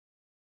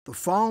The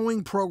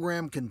following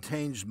program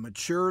contains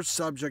mature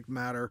subject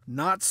matter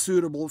not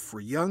suitable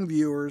for young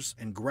viewers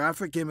and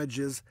graphic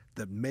images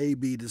that may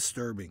be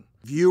disturbing.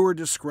 Viewer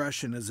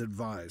discretion is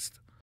advised.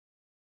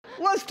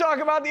 Let's talk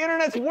about the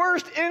internet's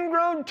worst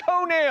ingrown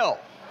toenail.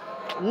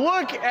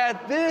 Look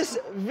at this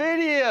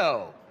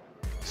video.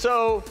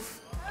 So,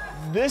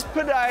 this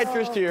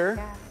podiatrist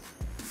here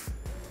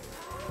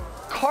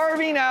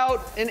carving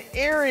out an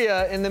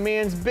area in the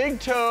man's big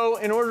toe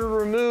in order to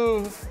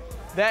remove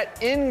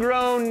that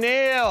ingrown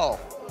nail.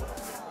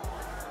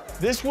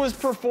 This was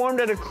performed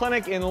at a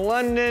clinic in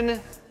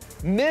London.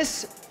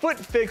 Miss Foot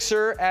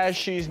Fixer, as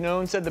she's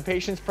known, said the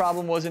patient's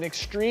problem was an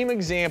extreme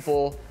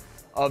example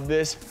of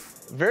this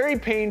very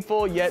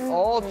painful yet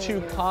all too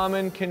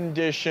common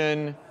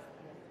condition.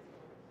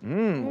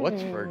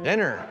 What's for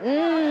dinner?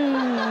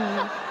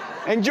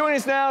 And joining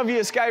us now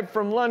via Skype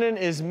from London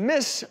is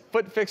Miss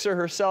Foot Fixer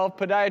herself,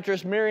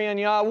 podiatrist Marion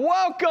Yau.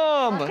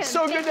 Welcome!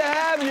 So good to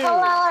have you.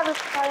 Hello,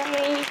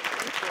 everybody.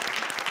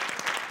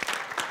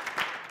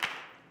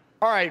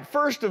 All right,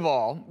 first of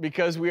all,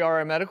 because we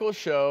are a medical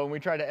show and we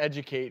try to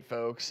educate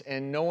folks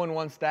and no one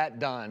wants that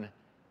done,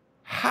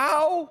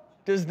 how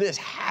does this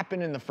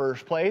happen in the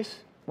first place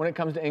when it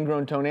comes to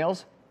ingrown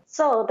toenails?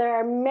 So there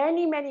are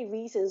many, many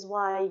reasons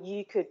why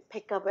you could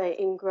pick up an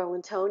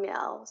ingrown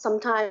toenail.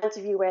 Sometimes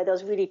if you wear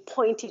those really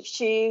pointed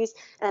shoes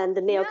and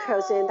the nail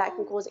curls in, that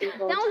can cause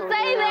ingrown toenail. Don't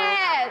say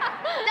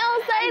that!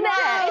 Don't say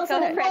that! It's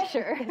So a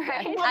pressure,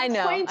 right? I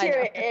know.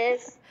 Pointier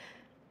is,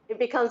 it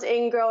becomes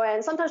ingrown,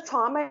 and sometimes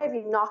trauma, if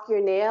you knock your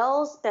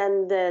nails,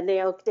 then the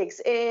nail digs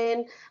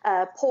in,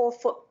 poor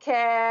foot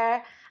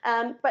care.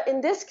 But in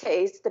this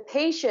case, the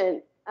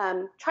patient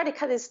tried to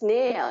cut his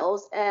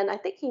nails, and I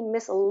think he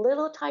missed a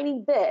little tiny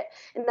bit.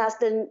 And as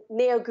the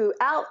nail grew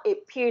out,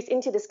 it pierced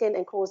into the skin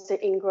and caused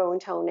the ingrown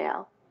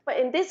toenail. But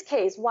in this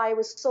case, why it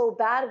was so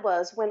bad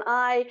was when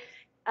I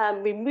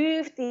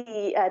removed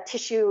the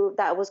tissue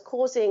that was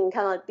causing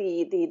kind of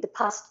the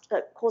pus,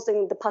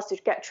 causing the pus to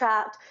get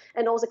trapped,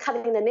 and also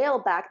cutting the nail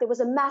back, there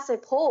was a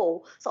massive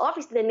hole. So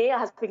obviously the nail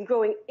has been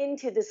growing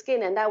into the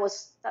skin, and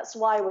that's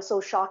why it was so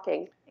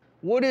shocking.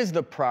 What is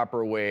the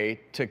proper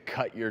way to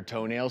cut your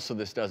toenails so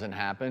this doesn't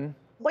happen?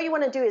 What you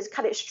want to do is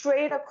cut it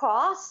straight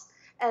across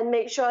and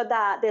make sure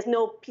that there's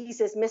no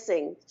pieces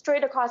missing.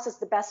 Straight across is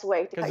the best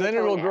way to cut your toenail. Because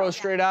then it'll grow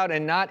straight out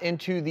and not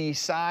into the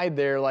side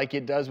there like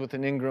it does with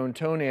an ingrown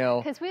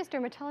toenail. Because we as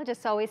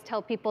dermatologists always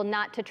tell people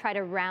not to try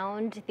to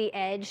round the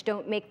edge.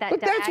 Don't make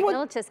that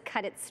diagonal, just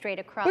cut it straight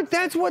across. But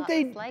that's what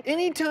they,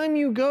 anytime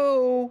you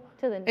go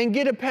and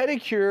get a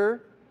pedicure,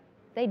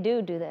 they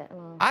do that.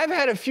 I've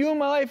had a few in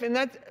my life, and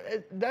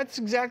that's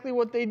exactly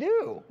what they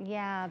do.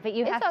 Yeah, but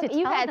you have to tell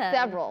You've had them.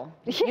 several.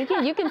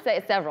 You can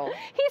say several.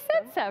 He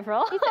said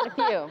several. He said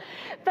a few.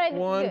 But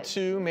 1,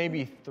 2,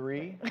 maybe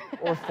 3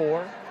 or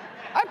 4.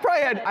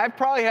 I've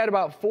probably had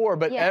about 4,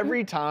 but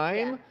every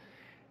time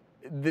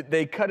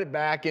they cut it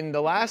back. And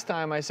the last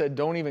time I said,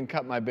 don't even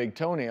cut my big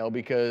toenail,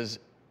 because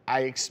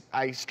I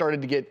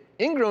started to get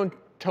ingrown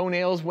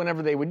toenails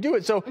whenever they would do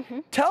it. So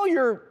tell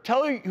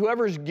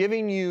whoever's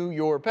giving you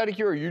your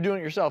pedicure, or you're doing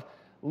it yourself,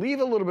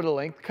 leave a little bit of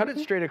length, cut it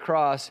straight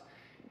across,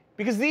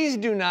 because these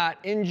do not,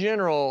 in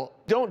general,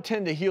 don't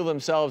tend to heal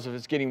themselves if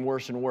it's getting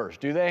worse and worse,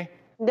 do they?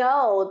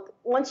 No,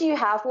 once you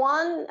have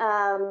one,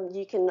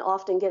 you can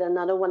often get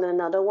another one,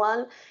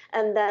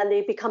 and then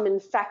they become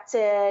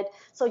infected.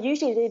 So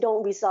usually they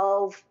don't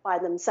resolve by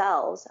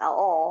themselves at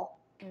all.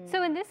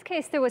 So in this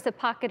case, there was a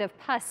pocket of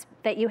pus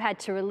that you had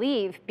to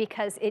relieve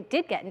because it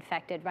did get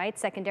infected, right?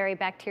 Secondary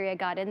bacteria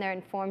got in there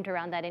and formed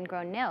around that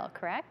ingrown nail,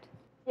 correct?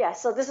 Yeah,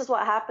 so this is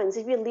what happens.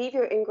 If you leave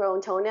your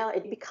ingrown toenail,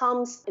 it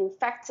becomes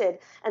infected,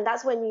 and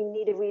that's when you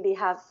need to really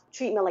have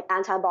treatment like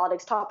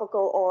antibiotics,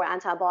 topical or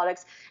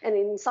antibiotics, and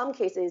in some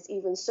cases,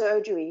 even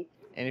surgery.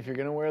 And if you're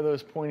gonna wear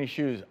those pointy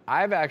shoes,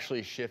 I've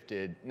actually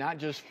shifted, not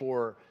just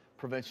for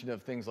prevention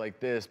of things like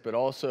this, but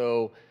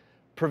also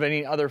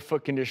preventing other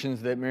foot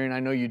conditions that, Marion,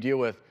 I know you deal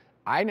with.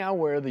 I now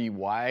wear the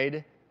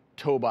wide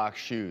toe box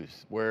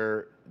shoes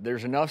where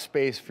there's enough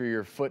space for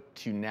your foot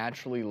to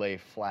naturally lay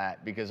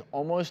flat, because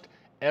almost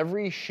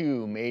every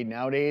shoe made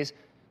nowadays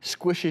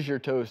squishes your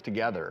toes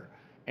together.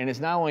 And it's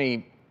not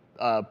only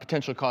a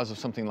potential cause of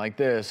something like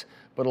this,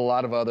 but a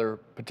lot of other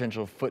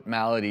potential foot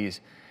maladies.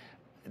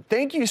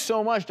 Thank you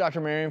so much, Dr.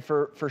 Marion,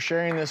 for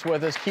sharing this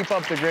with us. Keep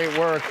up the great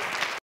work.